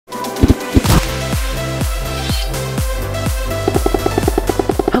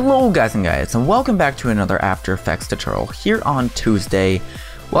Hello guys and guys, and welcome back to another After Effects tutorial here on Tuesday.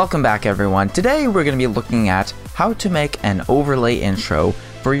 Welcome back everyone. Today we're going to be looking at how to make an overlay intro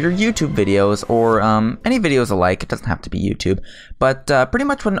for your YouTube videos or any videos alike. It doesn't have to be YouTube, but pretty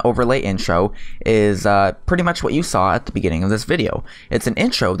much what an overlay intro is pretty much what you saw at the beginning of this video. It's an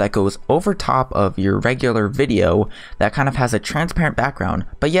intro that goes over top of your regular video that kind of has a transparent background,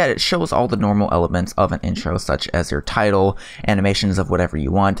 but yet it shows all the normal elements of an intro, such as your title, animations of whatever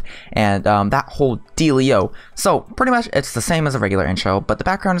you want, and that whole dealio. So pretty much it's the same as a regular intro, but the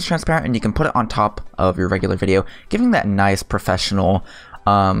background is transparent and you can put it on top of your regular video, giving that nice professional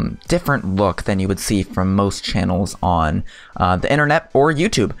different look than you would see from most channels on the internet or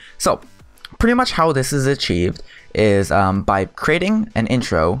YouTube. So pretty much how this is achieved is by creating an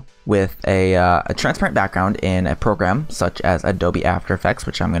intro with a transparent background in a program such as Adobe After Effects,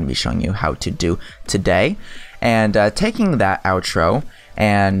 which I'm going to be showing you how to do today, and taking that outro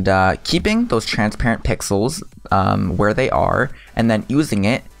and keeping those transparent pixels where they are, and then using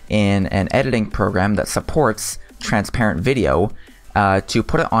it in an editing program that supports transparent video to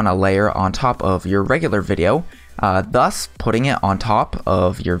put it on a layer on top of your regular video, thus putting it on top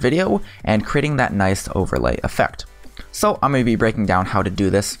of your video and creating that nice overlay effect. So I'm going to be breaking down how to do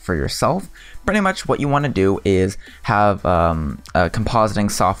this for yourself. Pretty much what you want to do is have a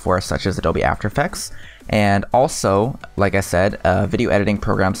compositing software such as Adobe After Effects, and also, like I said, video editing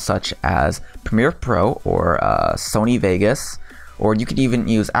programs such as Premiere Pro or Sony Vegas, or you could even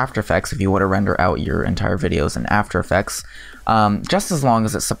use After Effects if you want to render out your entire videos in After Effects, just as long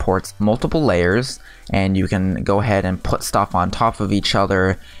as it supports multiple layers and you can go ahead and put stuff on top of each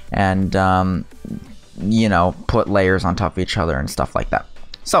other and you know, put layers on top of each other and stuff like that.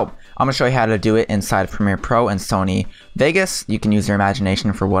 So I'm going to show you how to do it inside of Premiere Pro and Sony Vegas. You can use your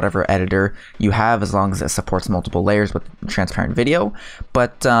imagination for whatever editor you have as long as it supports multiple layers with transparent video,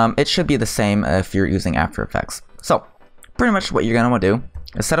 but it should be the same if you're using After Effects. So pretty much what you're going to want to do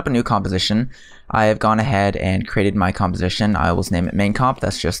is set up a new composition. I have gone ahead and created my composition. I will name it main comp.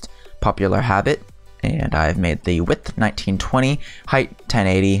 That's just popular habit. And I've made the width 1920, height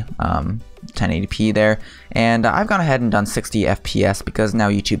 1080, 1080p there. And I've gone ahead and done 60 FPS because now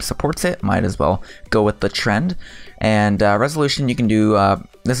YouTube supports it. Might as well go with the trend. And resolution you can do,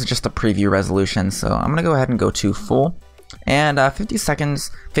 this is just a preview resolution. So I'm going to go ahead and go to full. And 15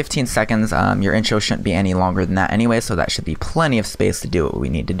 seconds, your intro shouldn't be any longer than that anyway, so that should be plenty of space to do what we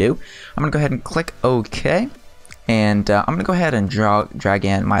need to do. I'm going to go ahead and click OK, and I'm going to go ahead and drag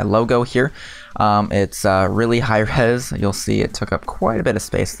in my logo here. It's really high res. You'll see it took up quite a bit of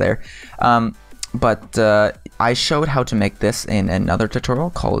space there. But I showed how to make this in another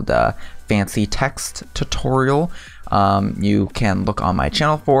tutorial called Fancy Text Tutorial. You can look on my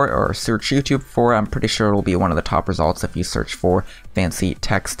channel for it or search YouTube for it. I'm pretty sure it'll be one of the top results if you search for fancy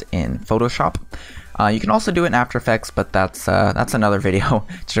text in Photoshop. You can also do it in After Effects, but that's another video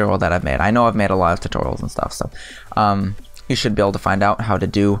tutorial that I've made. I know I've made a lot of tutorials and stuff, so you should be able to find out how to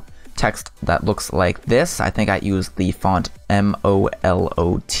do text that looks like this. I think I used the font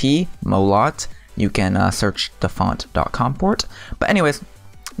MOLOT, Molot. You can search the font.com for it. But anyways,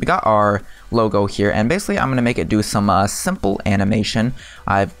 we got our logo here, and basically I'm going to make it do some simple animation.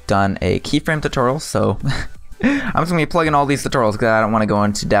 I've done a keyframe tutorial, so I'm just going to be plugging all these tutorials because I don't want to go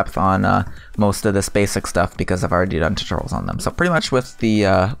into depth on most of this basic stuff because I've already done tutorials on them. So pretty much with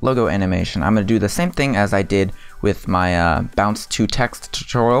the logo animation, I'm going to do the same thing as I did with my bounce to text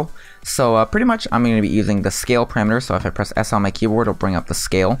tutorial. So pretty much I'm going to be using the scale parameter. So if I press S on my keyboard, it'll bring up the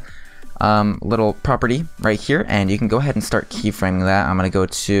scale little property right here, and you can go ahead and start keyframing that. I'm going to go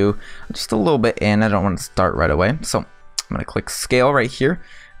to just a little bit in. I don't want to start right away, so I'm going to click scale right here.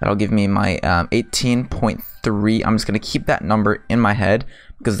 That'll give me my 18.3. I'm just going to keep that number in my head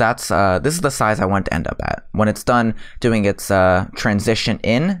because that's this is the size I want it to end up at. When it's done doing its transition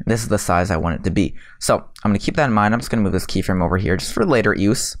in, this is the size I want it to be. So I'm going to keep that in mind. I'm just going to move this keyframe over here just for later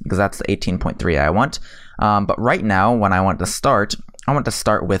use because that's the 18.3 I want. But right now, when I want to start, I want to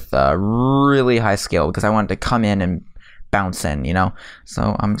start with a really high scale because I want it to come in and bounce in, you know?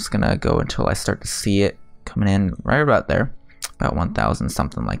 So I'm just going to go until I start to see it coming in right about there. About 1000,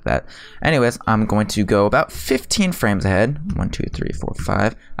 something like that. Anyways, I'm going to go about 15 frames ahead. 1, 2, 3, 4,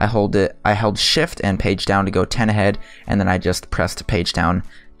 5. I held shift and page down to go 10 ahead, and then I just pressed page down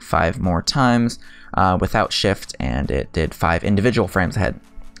 5 more times without shift, and it did 5 individual frames ahead.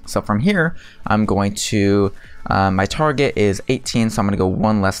 So from here, I'm going to, my target is 18, so I'm going to go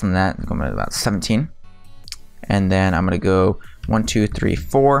 1 less than that. I'm going to about 17. And then I'm going to go 1, 2, 3,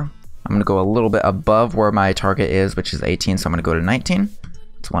 4. I'm going to go a little bit above where my target is, which is 18, so I'm going to go to 19.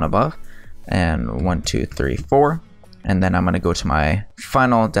 It's 1 above. And 1, 2, 3, 4. and then I'm going to go to my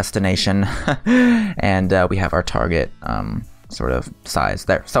final destination, and we have our target sort of size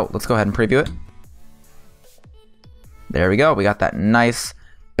there. So let's go ahead and preview it. There we go. We got that nice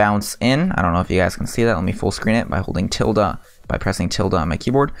bounce in. I don't know if you guys can see that. Let me full screen it by holding tilde, by pressing tilde on my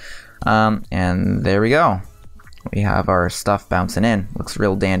keyboard. And there we go. We have our stuff bouncing in. Looks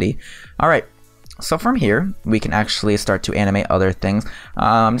real dandy. All right. So from here, we can actually start to animate other things.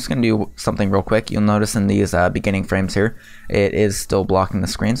 I'm just going to do something real quick. You'll notice in these beginning frames here, it is still blocking the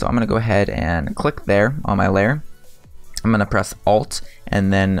screen. So I'm going to go ahead and click there on my layer. I'm going to press Alt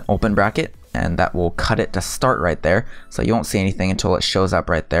and then open bracket, and that will cut it to start right there. So you won't see anything until it shows up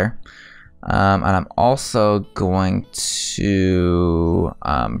right there. And I'm also going to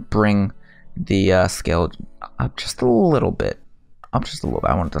bring the scale up just a little bit. Up just a little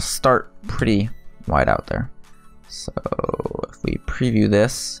bit. I want it to start pretty wide out there. So if we preview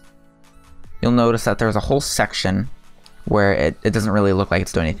this, you'll notice that there's a whole section where it doesn't really look like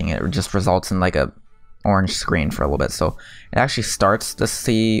it's doing anything. It just results in like a orange screen for a little bit. So it actually starts to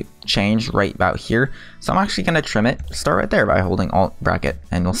see change right about here. So I'm actually going to trim it, start right there by holding Alt bracket,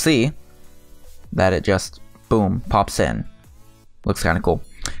 and you'll see that it just, boom, pops in. Looks kind of cool.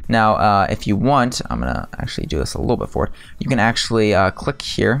 Now, if you want, I'm going to actually do this a little bit forward. You can actually click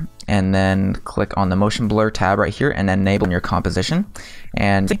here and then click on the motion blur tab right here and enable your composition.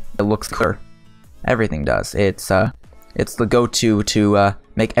 And it looks clear. Everything does. It's the go-to to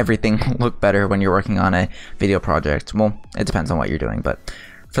make everything look better when you're working on a video project. Well, it depends on what you're doing, but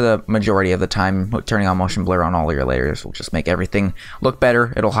for the majority of the time, turning on motion blur on all your layers will just make everything look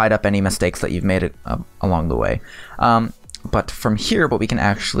better. It'll hide up any mistakes that you've made along the way. But from here, what we can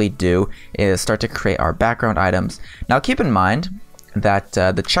actually do is start to create our background items. Now keep in mind that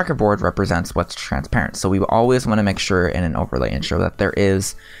the checkerboard represents what's transparent. So we always want to make sure in an overlay intro that there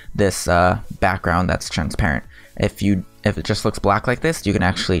is this background that's transparent. If it just looks black like this, you can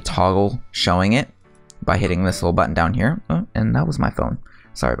actually toggle showing it by hitting this little button down here. Oh, and that was my phone.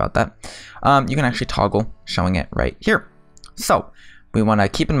 Sorry about that. You can actually toggle showing it right here. So we want to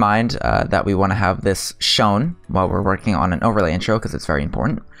keep in mind that we want to have this shown while we're working on an overlay intro because it's very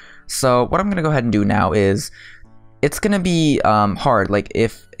important. So what I'm going to go ahead and do now is, it's going to be hard. Like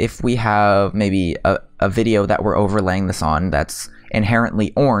if we have maybe a video that we're overlaying this on that's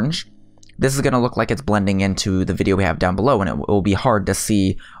inherently orange, this is going to look like it's blending into the video we have down below, and it will be hard to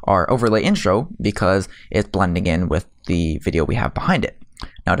see our overlay intro because it's blending in with the video we have behind it.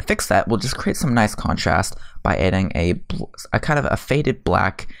 Now to fix that, we'll just create some nice contrast by adding a kind of a faded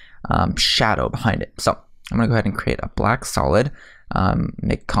black shadow behind it. So I'm going to go ahead and create a black solid,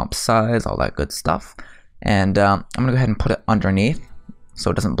 make comp size, all that good stuff. And I'm going to go ahead and put it underneath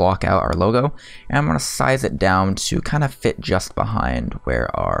so it doesn't block out our logo. And I'm going to size it down to kind of fit just behind where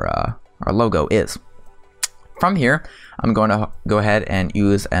our logo is. From here, I'm going to go ahead and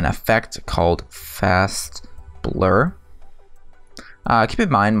use an effect called Fast Blur. Keep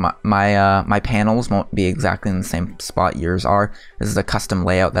in mind, my panels won't be exactly in the same spot yours are. This is a custom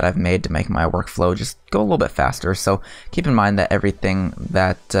layout that I've made to make my workflow just go a little bit faster. So keep in mind that everything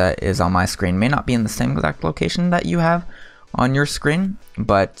that is on my screen may not be in the same exact location that you have on your screen,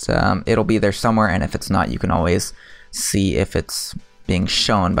 but it'll be there somewhere. And if it's not, you can always see if it's being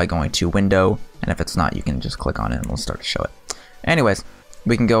shown by going to Window. And if it's not, you can just click on it and we'll start to show it. Anyways,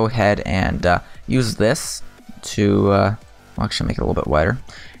 we can go ahead and use this to I'll actually make it a little bit wider,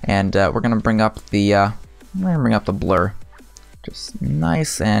 and we're gonna bring up the blur, just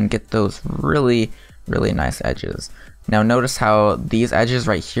nice, and get those really nice edges. Now notice how these edges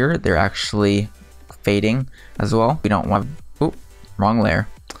right here, they're actually fading as well. We don't want, oop, wrong layer.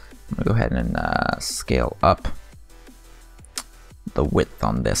 I'm gonna go ahead and scale up the width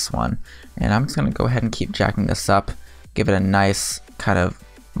on this one, and I'm just gonna go ahead and keep jacking this up, give it a nice kind of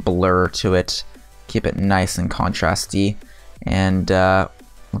blur to it, keep it nice and contrasty. And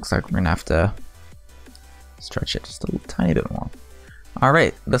looks like we're gonna have to stretch it just a tiny bit more. All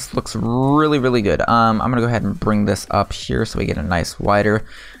right, this looks really good. I'm gonna go ahead and bring this up here so we get a nice wider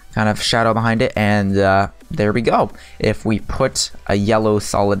kind of shadow behind it, and there we go. If we put a yellow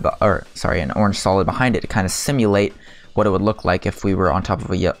solid, an orange solid behind it to kind of simulate what it would look like if we were on top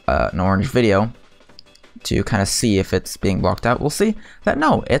of an orange video to kind of see if it's being blocked out, we'll see that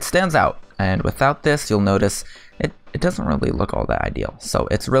no, it stands out. And without this, you'll notice it doesn't really look all that ideal. So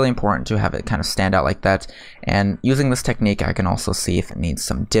it's really important to have it kind of stand out like that. And using this technique, I can also see if it needs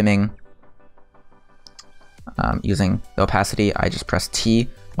some dimming. Using the opacity, I just press T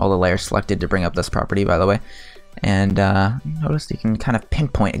while the layer selected to bring up this property, by the way. And notice you can kind of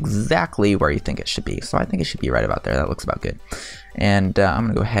pinpoint exactly where you think it should be. So I think it should be right about there. That looks about good. And I'm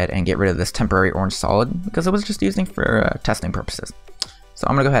gonna go ahead and get rid of this temporary orange solid because it was just using for testing purposes. So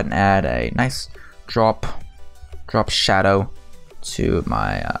I'm gonna go ahead and add a nice drop shadow to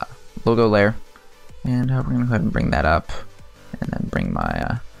my logo layer, and we're gonna go ahead and bring that up, and then bring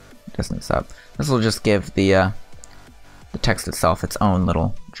my distance up. This will just give the text itself its own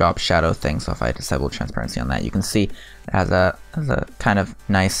little drop shadow thing. So if I disable transparency on that, you can see it has a kind of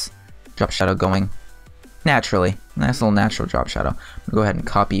nice drop shadow going naturally. Nice little natural drop shadow. I'm gonna go ahead and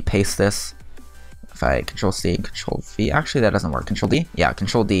copy paste this. If I Control C, Control V, actually that doesn't work. Control D, yeah,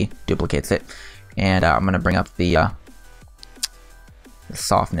 Control D duplicates it, and I'm gonna bring up the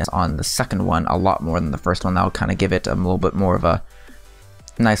softness on the second one a lot more than the first one. That'll kind of give it a little bit more of a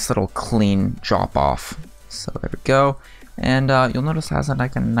nice little clean drop off. So there we go, and you'll notice it has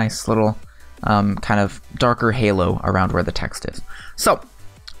like a nice little kind of darker halo around where the text is. So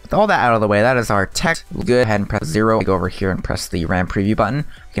with all that out of the way, that is our text. We'll go ahead and press 0. Go over here and press the RAM preview button.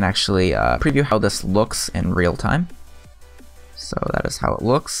 You can actually preview how this looks in real time. So that is how it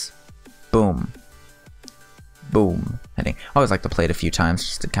looks. Boom. Boom. I always like to play it a few times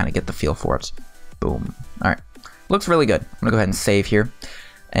just to kind of get the feel for it. Boom. Alright. Looks really good. I'm going to go ahead and save here.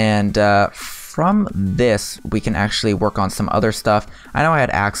 And from this, we can actually work on some other stuff. I know I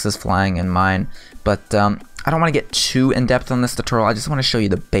had axes flying in mine, but I don't want to get too in-depth on this tutorial. I just want to show you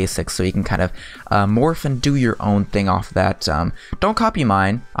the basics so you can kind of morph and do your own thing off that. Don't copy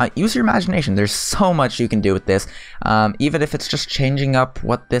mine. Use your imagination. There's so much you can do with this, even if it's just changing up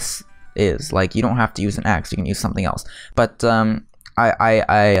what this is. Like, you don't have to use an axe. You can use something else. But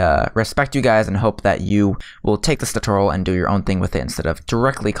I respect you guys and hope that you will take this tutorial and do your own thing with it instead of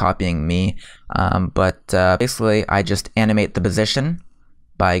directly copying me. Basically, I just animate the position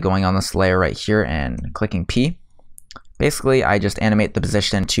by going on this layer right here and clicking P. Basically, I just animate the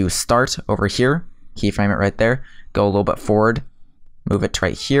position to start over here, keyframe it right there, go a little bit forward, move it to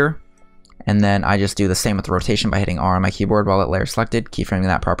right here, and then I just do the same with the rotation by hitting R on my keyboard while that layer is selected, keyframing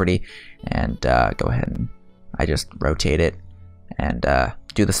that property, and go ahead and I just rotate it and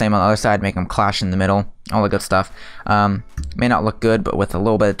do the same on the other side, make them clash in the middle, all the good stuff. May not look good, but with a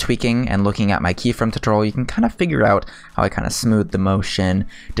little bit of tweaking and looking at my keyframe tutorial, you can kind of figure out how I kind of smoothed the motion,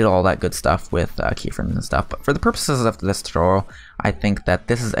 did all that good stuff with keyframes and stuff. But for the purposes of this tutorial, I think that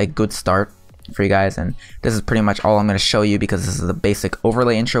this is a good start for you guys, and this is pretty much all I'm going to show you because this is a basic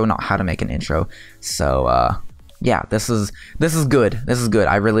overlay intro, not how to make an intro. So yeah, this is good. This is good.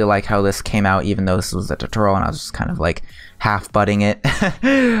 I really like how this came out, even though this was a tutorial and I was just kind of like half butting it.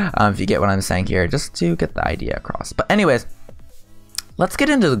 If you get what I'm saying here, just to get the idea across. But anyways, let's get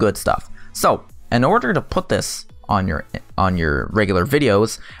into the good stuff. So in order to put this on your regular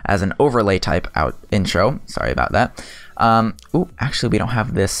videos as an overlay type intro, sorry about that. Ooh, actually we don't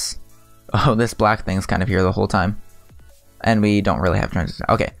have this. Oh, this black thing's kind of here the whole time, and we don't really have transition.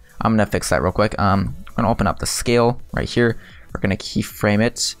 Okay, I'm gonna fix that real quick. I'm gonna open up the scale right here. We're gonna keyframe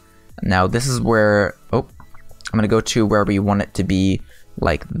it. Now this is where, oh, I'm gonna go to where we want it to be,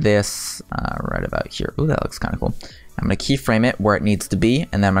 like this, right about here. Ooh, that looks kind of cool. I'm gonna keyframe it where it needs to be,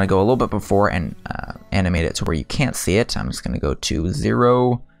 and then I'm gonna go a little bit before and animate it to where you can't see it. I'm just gonna go to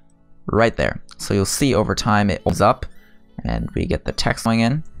 0 right there. So you'll see over time it opens up, and we get the text going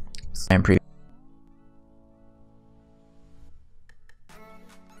in. Same preview.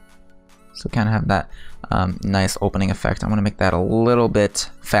 So kind of have that nice opening effect. I want to make that a little bit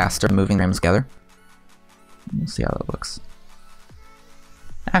faster, moving frames together. Let's see how that looks.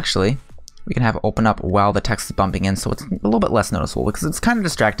 Actually, we can have it open up while the text is bumping in, so it's a little bit less noticeable because it's kind of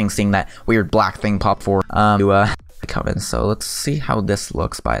distracting seeing that weird black thing pop forward to come in. So let's see how this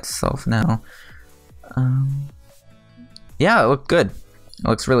looks by itself now. Yeah, it looked good. It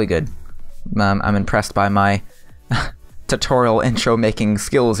looks really good. I'm impressed by my tutorial intro making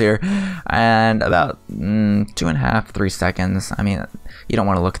skills here, and about 2.5 to 3 seconds. I mean, you don't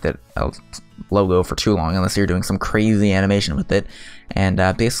want to look at the logo for too long unless you're doing some crazy animation with it. And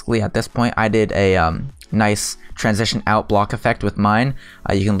basically at this point I did a nice transition out block effect with mine.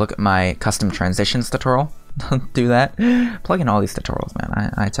 You can look at my custom transitions tutorial. Don't do that. Plug in all these tutorials,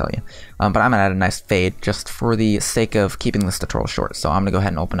 man, I tell you. But I'm gonna add a nice fade just for the sake of keeping this tutorial short. So I'm gonna go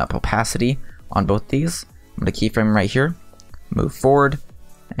ahead and open up opacity on both these. I'm gonna keyframe right here, move forward,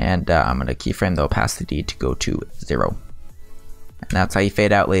 and I'm gonna keyframe the opacity to go to 0. And that's how you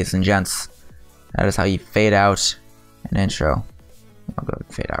fade out, ladies and gents. That is how you fade out an intro. I'll go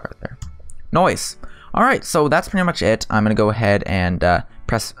fade out right there. Noise. Alright, so that's pretty much it. I'm gonna go ahead and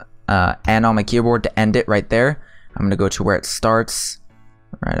press N on my keyboard to end it right there. I'm gonna go to where it starts,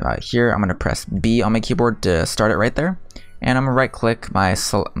 right about here. I'm gonna press B on my keyboard to start it right there, and I'm gonna right click my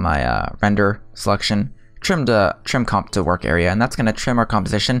render selection trim comp to work area, and that's going to trim our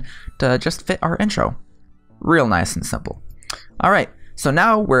composition to just fit our intro. Real nice and simple. Alright, so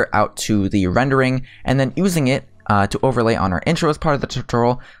now we're out to the rendering and then using it to overlay on our intro as part of the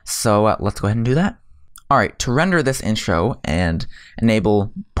tutorial, so let's go ahead and do that. Alright, to render this intro and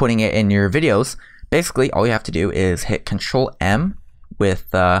enable putting it in your videos, basically all you have to do is hit Control M with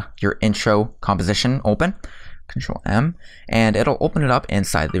your intro composition open, Control M, and it'll open it up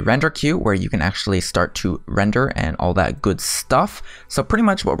inside the render queue where you can actually start to render and all that good stuff. So pretty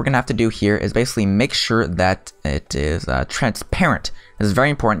much what we're gonna have to do here is basically make sure that it is transparent. This is very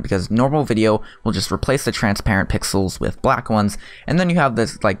important because normal video will just replace the transparent pixels with black ones, and then you have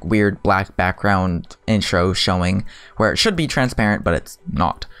this like weird black background intro showing where it should be transparent but it's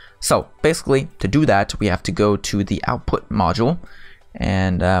not. So basically to do that we have to go to the output module,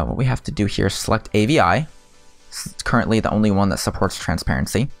 and what we have to do here is select AVI. It's currently the only one that supports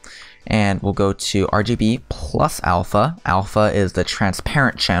transparency, and we'll go to RGB plus alpha. Alpha is the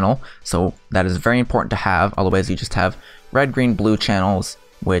transparent channel, so that is very important to have. Otherwise you just have red, green, blue channels,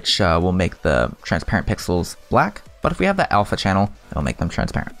 which will make the transparent pixels black, but if we have the alpha channel, it'll make them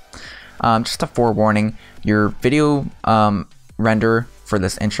transparent. Just a forewarning, your video render for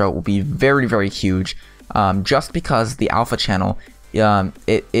this intro will be very, very huge, just because the alpha channel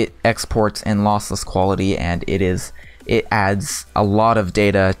it exports in lossless quality, and it adds a lot of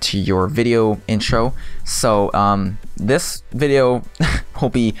data to your video intro. So this video will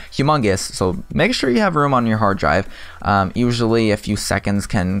be humongous, so make sure you have room on your hard drive. Usually a few seconds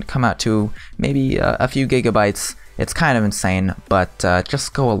can come out to maybe a few gigabytes. It's kind of insane, but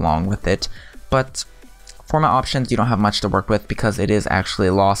just go along with it. But format options, you don't have much to work with because it is actually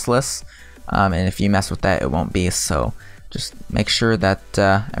lossless, and if you mess with that it won't be. So just make sure that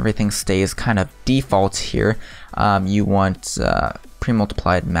everything stays kind of default here. You want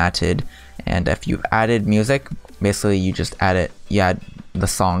pre-multiplied matted, and if you've added music, basically you just add the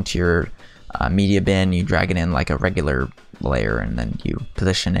song to your media bin, you drag it in like a regular layer, and then you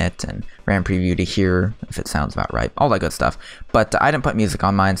position it and RAM preview to hear if it sounds about right, all that good stuff. But I didn't put music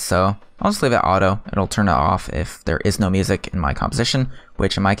on mine, so I'll just leave it auto. It'll turn it off if there is no music in my composition,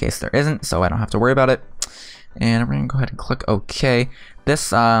 which in my case there isn't, so I don't have to worry about it. And we're gonna go ahead and click OK.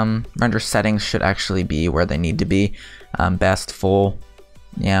 This render settings should actually be where they need to be. Best, full,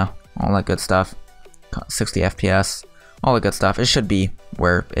 yeah, all that good stuff. 60 FPS, all the good stuff. It should be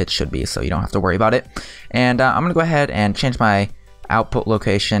where it should be, so you don't have to worry about it. And I'm gonna go ahead and change my output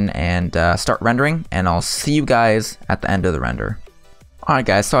location and start rendering, and I'll see you guys at the end of the render. Alright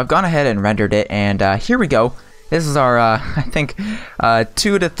guys, so I've gone ahead and rendered it, and here we go. This is our, I think,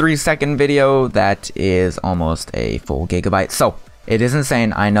 2 to 3 second video that is almost a full gigabyte. So, it is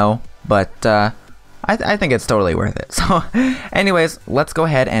insane, I know, but I think it's totally worth it. So, anyways, let's go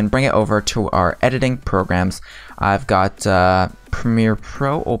ahead and bring it over to our editing programs. I've got Premiere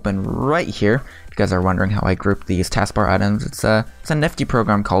Pro open right here. If you guys are wondering how I group these taskbar items, it's a nifty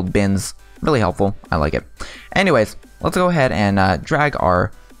program called Bins. Really helpful, I like it. Anyways, let's go ahead and drag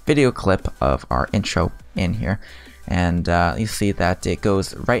our video clip of our intro in here, and you see that it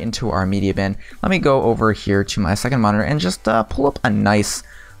goes right into our media bin. Let me go over here to my second monitor and just pull up a nice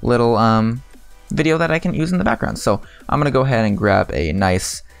little video that I can use in the background. So I'm gonna go ahead and grab a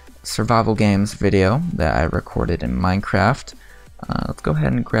nice survival games video that I recorded in Minecraft. Let's go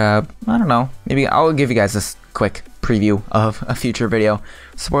ahead and grab, I don't know, maybe I'll give you guys this quick preview of a future video.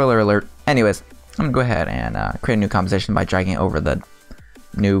 Spoiler alert. Anyways, I'm gonna go ahead and create a new composition by dragging it over the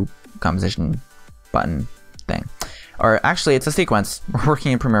new composition button thing. Or actually it's a sequence. We're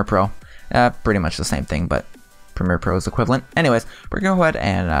working in Premiere Pro. Pretty much the same thing, but Premiere Pro is equivalent. Anyways, we're gonna go ahead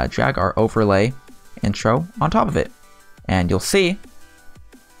and drag our overlay intro on top of it. And you'll see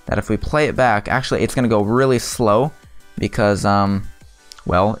that if we play it back, actually it's gonna go really slow because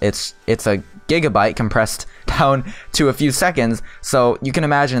well, it's a gigabyte compressed down to a few seconds, so you can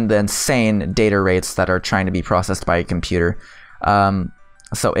imagine the insane data rates that are trying to be processed by a computer.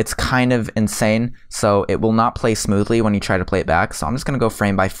 So it's kind of insane, so it will not play smoothly when you try to play it back. So I'm just gonna go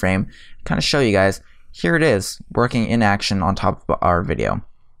frame by frame, kind of show you guys. Here it is, working in action on top of our video.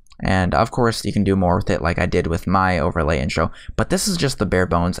 And of course you can do more with it like I did with my overlay intro, but this is just the bare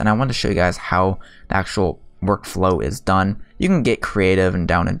bones, and I wanted to show you guys how the actual workflow is done. You can get creative and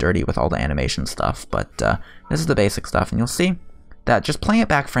down and dirty with all the animation stuff, but this is the basic stuff, and you'll see that just playing it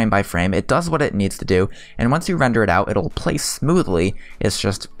back frame by frame, it does what it needs to do, and once you render it out, it'll play smoothly. It's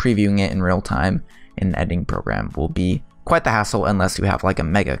just previewing it in real time in an editing program will be quite the hassle unless you have like a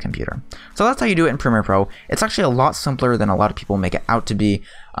mega computer. So that's how you do it in Premiere Pro. It's actually a lot simpler than a lot of people make it out to be,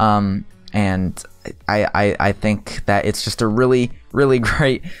 and I think that it's just a really really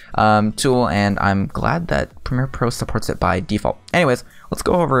great tool, and I'm glad that Premiere Pro supports it by default. Anyways, let's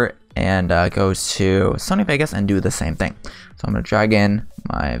go over and go to Sony Vegas and do the same thing. So I'm going to drag in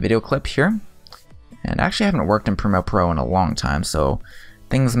my video clip here, and actually I haven't worked in Premiere Pro in a long time, so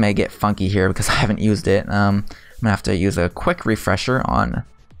things may get funky here because I haven't used it. I'm going to have to use a quick refresher on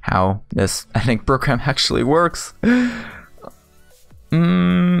how this editing program actually works.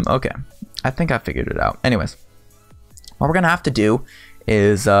 Okay, I think I figured it out. Anyways, what we're going to have to do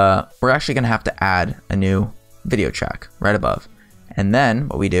is we're actually going to have to add a new video track right above. And then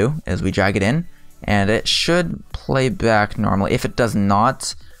what we do is we drag it in, and it should play back normally. If it does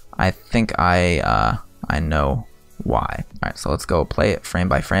not, I think I know why. All right, so let's go play it frame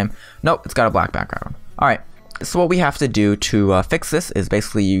by frame. Nope, it's got a black background. All right, so what we have to do to fix this is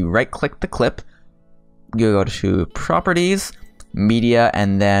basically you right-click the clip, you go to Properties, Media,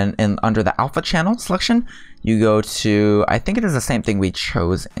 and then under the Alpha Channel selection, you go to, I think it is the same thing we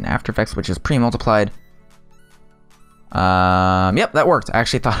chose in After Effects, which is pre-multiplied. Yep, that worked. I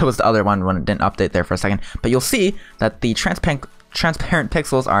actually thought it was the other one when it didn't update there for a second, but you'll see that the transparent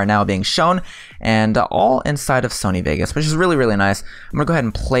pixels are now being shown, and all inside of Sony Vegas, which is really, really nice. I'm gonna go ahead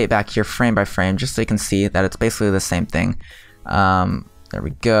and play it back here frame by frame just so you can see that it's basically the same thing. There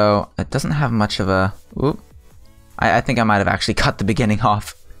we go. It doesn't have much of a, whoop. I think I might have actually cut the beginning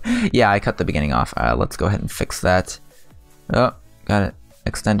off. Yeah, I cut the beginning off. Let's go ahead and fix that. Oh, got it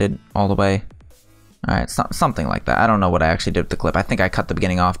extended all the way. Alright, something like that. I don't know what I actually did with the clip. I think I cut the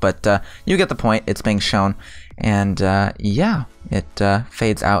beginning off, but you get the point. It's being shown. And yeah, it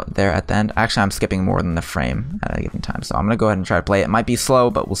fades out there at the end. Actually, I'm skipping more than the frame at a given time. So I'm going to go ahead and try to play it. It might be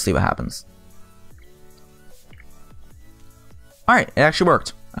slow, but we'll see what happens. Alright, it actually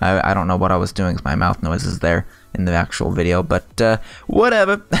worked. I don't know what I was doing with my mouth noises there in the actual video, but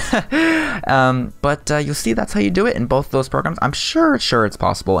whatever. But you'll see that's how you do it in both those programs. I'm sure it's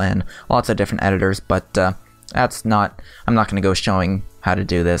possible in lots of different editors, but I'm not going to go showing how to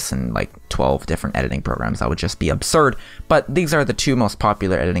do this in like 12 different editing programs. That would just be absurd. But these are the two most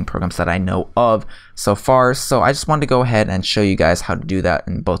popular editing programs that I know of so far. So I just wanted to go ahead and show you guys how to do that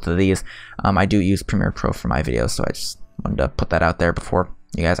in both of these. I do use Premiere Pro for my videos, so I just wanted to put that out there before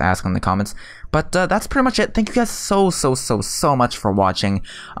you guys ask in the comments. But that's pretty much it. Thank you guys so much for watching.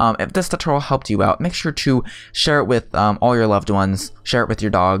 If this tutorial helped you out, make sure to share it with all your loved ones. Share it with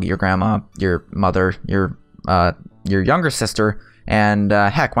your dog, your grandma, your mother, your younger sister, and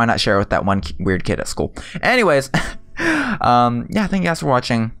heck, why not share it with that one weird kid at school? Anyways, yeah, thank you guys for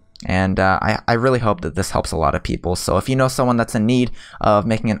watching. And I really hope that this helps a lot of people. So if you know someone that's in need of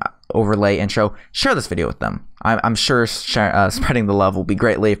making an overlay intro, share this video with them. I'm sure spreading the love will be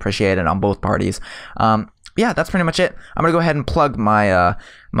greatly appreciated on both parties. Yeah, that's pretty much it. I'm gonna go ahead and plug my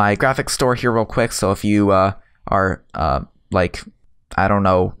my graphics store here real quick. So if you are like, I don't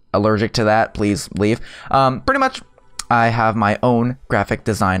know, allergic to that, please leave. Pretty much, I have my own graphic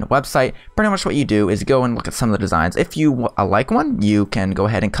design website. Pretty much what you do is go and look at some of the designs. If you like one, you can go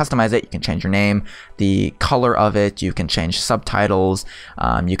ahead and customize it. You can change your name, the color of it, you can change subtitles,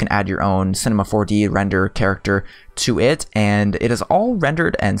 you can add your own Cinema 4D render character to it, and it is all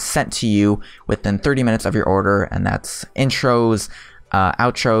rendered and sent to you within 30 minutes of your order, and that's intros,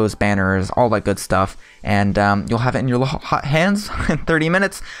 outros, banners, all that good stuff, and you'll have it in your little hot hands in 30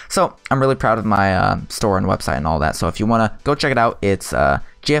 minutes. So I'm really proud of my store and website and all that. So if you want to go check it out, it's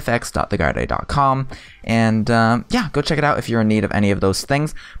gfx.theguide.com, and yeah, go check it out if you're in need of any of those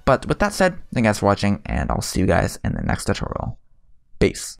things. But with that said, thank you guys for watching, and I'll see you guys in the next tutorial. Peace.